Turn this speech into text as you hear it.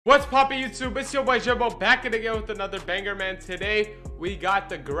What's poppin' YouTube? It's your boy Jumbo back at again with another banger, man. Today we got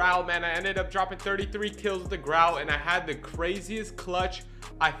the Grau, man. I ended up dropping 33 kills with the Grau and I had the craziest clutch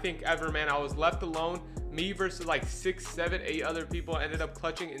I think ever, man. I was left alone, me versus like 6, 7, 8 other people. Ended up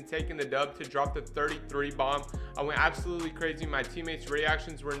clutching and taking the dub to drop the 33 bomb. I went absolutely crazy. My teammates'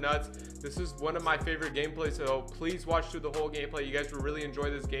 reactions were nuts. This is one of my favorite gameplays, so please watch through the whole gameplay. You guys will really enjoy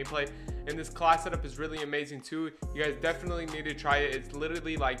this gameplay, and this class setup is really amazing too. You guys definitely need to try it. It's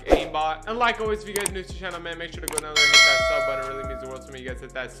literally like aimbot. And like always, if you guys are new to the channel, man, make sure to go down there and hit that sub button. It really means the world to me. You guys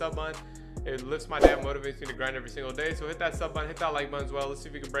hit that sub button. It lifts my day, motivates me to grind every single day. So hit that sub button, hit that like button as well. Let's see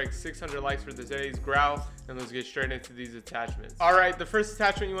if we can break 600 likes for today's Grau, and let's get straight into these attachments. All right, the first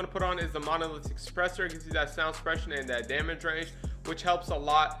attachment you want to put on is the monolithic suppressor. It gives you that sound suppression and that damage range, which helps a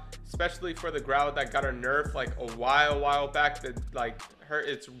lot, especially for the Grau that got a nerf like a while back that like hurt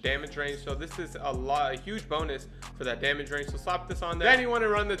its damage range. So this is a huge bonus for that damage range. So slap this on there. Then you want to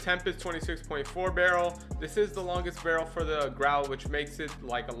run the Tempest 26.4 barrel. This is the longest barrel for the Grau, which makes it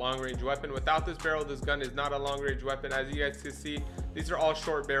like a long range weapon. Without this barrel, this gun is not a long range weapon. As you guys can see, these are all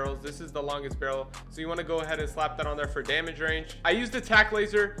short barrels. This is the longest barrel, so you want to go ahead and slap that on there for damage range. I used the tac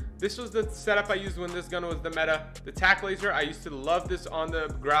laser. This was the setup I used when this gun was the meta. The tac laser, I used to love this on the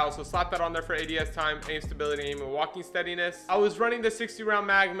Grau, so slap that on there for ADS time, aim stability, aim and walking steadiness. I was running the 60 round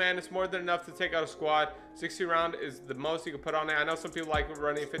mag, man. It's more than enough to take out a squad. 60 round is the most you can put on it. I know some people like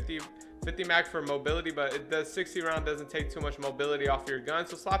running 50 mag for mobility, but the 60 round doesn't take too much mobility off your gun,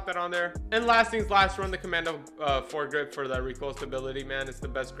 so slap that on there. And last things last, run the Commando 4 grip for that recoil stability, man. It's the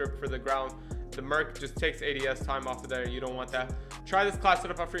best grip for the ground. The Merc just takes ADS time off of there. You don't want that. Try this class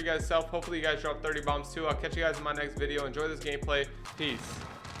setup out for you guys self. Hopefully you guys drop 30 bombs too. I'll catch you guys in my next video. Enjoy this gameplay. Peace.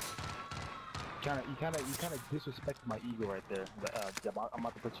 You kind of disrespected my ego right there. I'm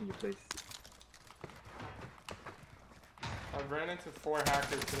about to put you in your place. I ran into 4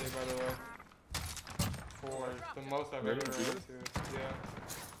 hackers today, by the way. 4, the most I've ever ran into. Yeah.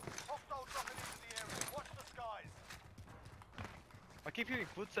 I keep hearing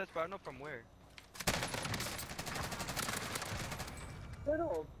footsteps, but I don't know from where.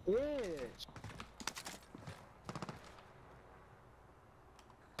 Little bitch.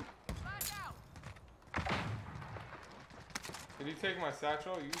 Did he take my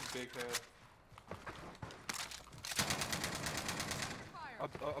satchel? You big head.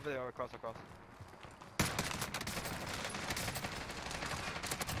 Over there, across.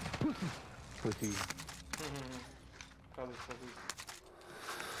 Pussy.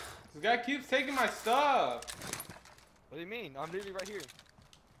 This guy keeps taking my stuff. What do you mean? I'm literally right here.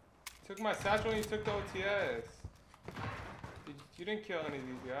 He took my satchel and he took the OTS. You didn't kill any of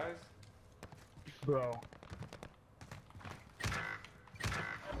these guys. Bro.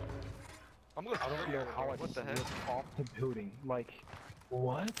 I'm gonna. I don't know how I what just the heck? slipped off the building. Like,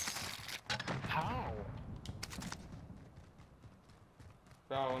 what? How?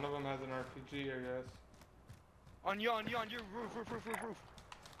 Oh, one of them has an RPG, I guess. On your roof.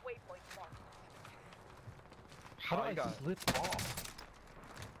 Waypoint marked. How Oh, did I slip off?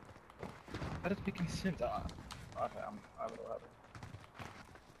 That doesn't make any sense. Okay, I don't know how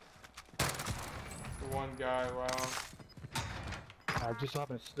The one guy, wow. I just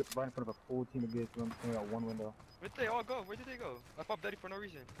happened to slip right in front of a full team of kids coming out one window. Where'd they all go? Where did they go? I popped Daddy for no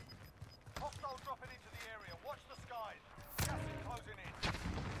reason. Hostile dropping into the area. Watch the skies. Gas is closing in.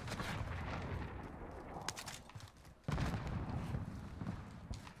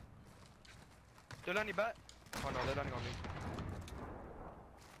 They're landing back. Oh no, they're landing on me.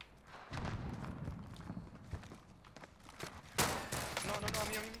 No, on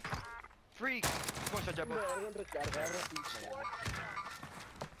me. Freak! One shot, Jabba.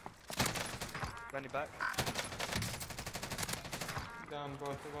 Landing back. Down both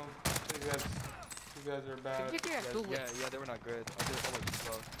of them. You guys are bad. Yeah, they were not good. I did almost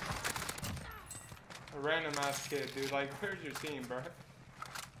slow. A random ass kid, dude. Like, where's your team, bro?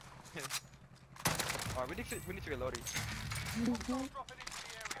 Alright, we need to get loaded.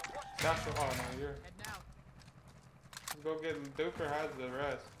 That's the. Oh no, you're. Go get Duker has the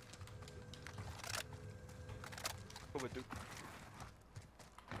rest. Who would do?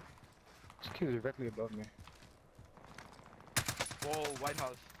 This kid is directly above me. Whoa, White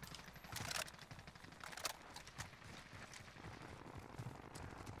House.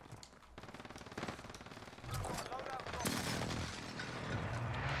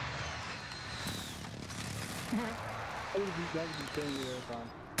 These guys be staying here all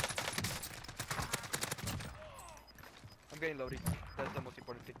I'm getting loaded. That's the most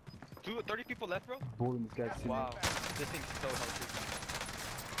important thing. 30 people left, bro? bullying this guy's Wow. This thing's so healthy.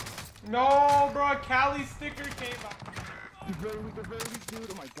 No, bro. Cali sticker came out. He's very weak, dude.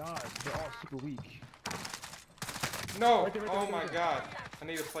 Oh my god, they're all super weak. No! Right there, Oh my god. I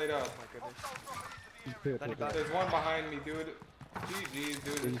need to plate up. Oh my goodness. He's clear. There's one behind me, dude. GG's,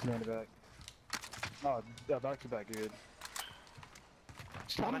 They're dude. just in the back. Oh, back to back, good.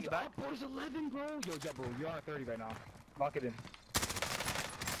 Someone in the back? Boys 11, bro. Yo, Jet, bro, you're on a 30 right now. Lock it in.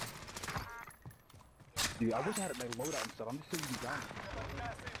 Dude, I wish I had my loadout and stuff. I'm just saying you down.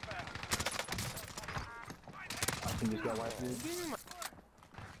 I can just get wiped, dude.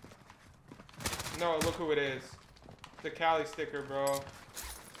 No, look who it is. The Cali sticker, bro.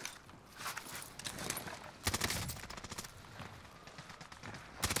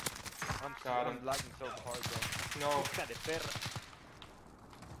 Got him. I'm lagging so hard, bro. No.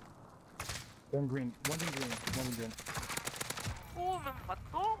 One green, one in green, one in green. Oh, me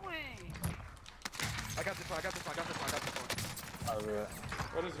mató, güey. I got this one. Oh, yeah.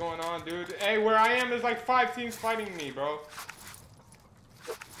 What is going on, dude? Hey, where I am, there's like 5 teams fighting me, bro.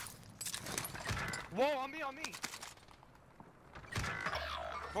 Whoa, on me.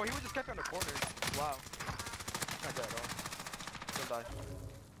 Bro, he was just kept on the corner. Wow. Not dead at all. Don't die.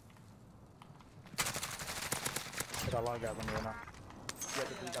 I got a lot of guys on me right now. Yeah,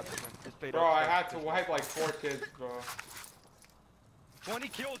 you got this, man. Just paid Bro, up. I had to wipe like 4 kids, bro. 20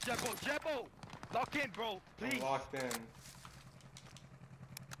 kills, Jebbo! Lock in, bro. Please. I'm locked in.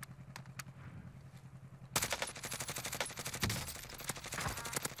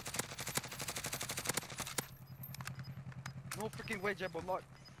 No freaking way, Jebbo.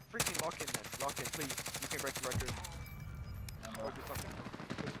 Freaking lock in, man. Lock in, please. You can break the record. Or do something.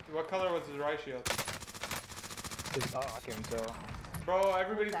 What color was his right shield? Oh, I can't tell. Bro,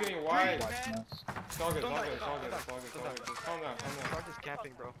 everybody's getting wide. Man. It's all good, it's all Don't good, it's all die, good, don't it's all good, it's all die. good. Just calm down, calm down. They're all just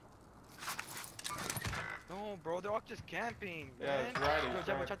camping, bro. No, bro, they're all just camping, Yeah, man. it's righty, Yo, it's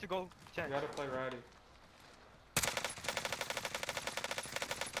Jebbo, righty. try to go. You gotta play righty.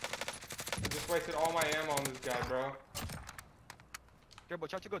 I just wasted all my ammo on this guy, bro. Jebbo,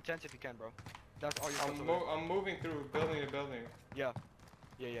 try to go tense if you can, bro. That's all you're I'm moving through building to building. Yeah.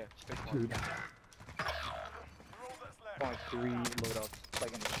 Space bar. Dude, You're all that's left. only 3 loadouts,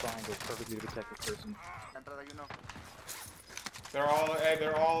 like in the triangle, perfectly to protect this person. They're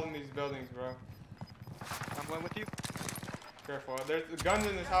all in these buildings, bro. I'm going with you. Careful. There's guns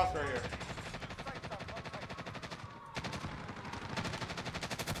in this house right here.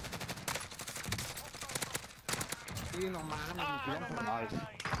 Nice.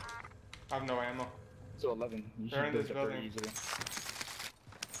 I have no ammo. So 11. You They're in should this build up very building. easily.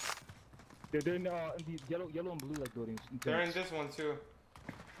 They're in these yellow and blue like buildings. They're in this one too.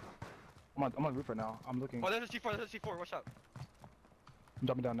 I'm on the roof right now. I'm looking. Oh, there's a C4, watch out. I'm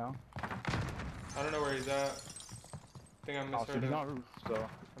jumping down now. I don't know where he's at. I think I Oh, so misheard he's him. on roof, so.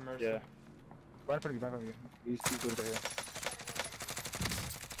 Immersive. Yeah. Right in front of you, right in front of you. These 2 dudes right here.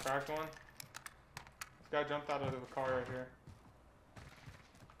 Cracked one. This guy jumped out of the car right here.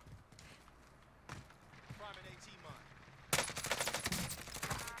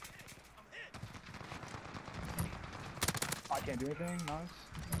 I can't do anything, nice.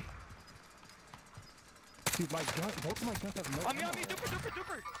 Dude, my gun, both of my guns have no On me, ammo.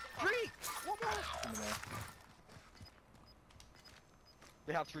 duper! 3! One more! Give me that.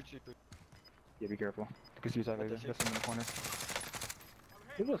 They have 3 cheapers. Yeah, be careful. Because he's like, What the there's someone in the corner.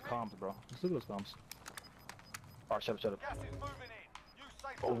 Look at those comms, bro. Just look at those comms. Alright, shut up. Gas is moving in. Use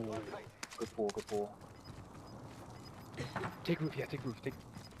safe Oh, zones located. good pull. Take roof, take roof, take...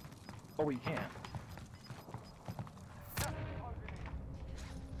 Oh, wait, you can't.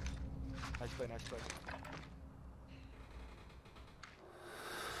 Nice play.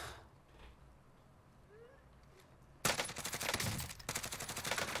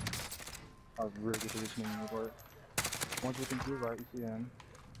 I was really good positioning in the work. Once you think you're right, you see him.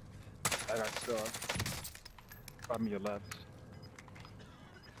 I got stuck. Probably your left.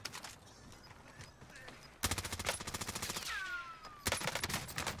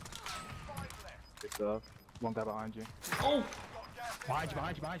 Good stuff. One guy behind you. Oh! Behind you.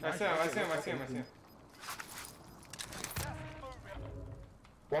 I see him.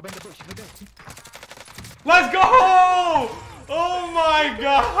 Wall bang the bush, right there. Let's go! Oh my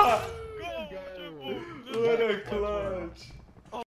god! What a clutch!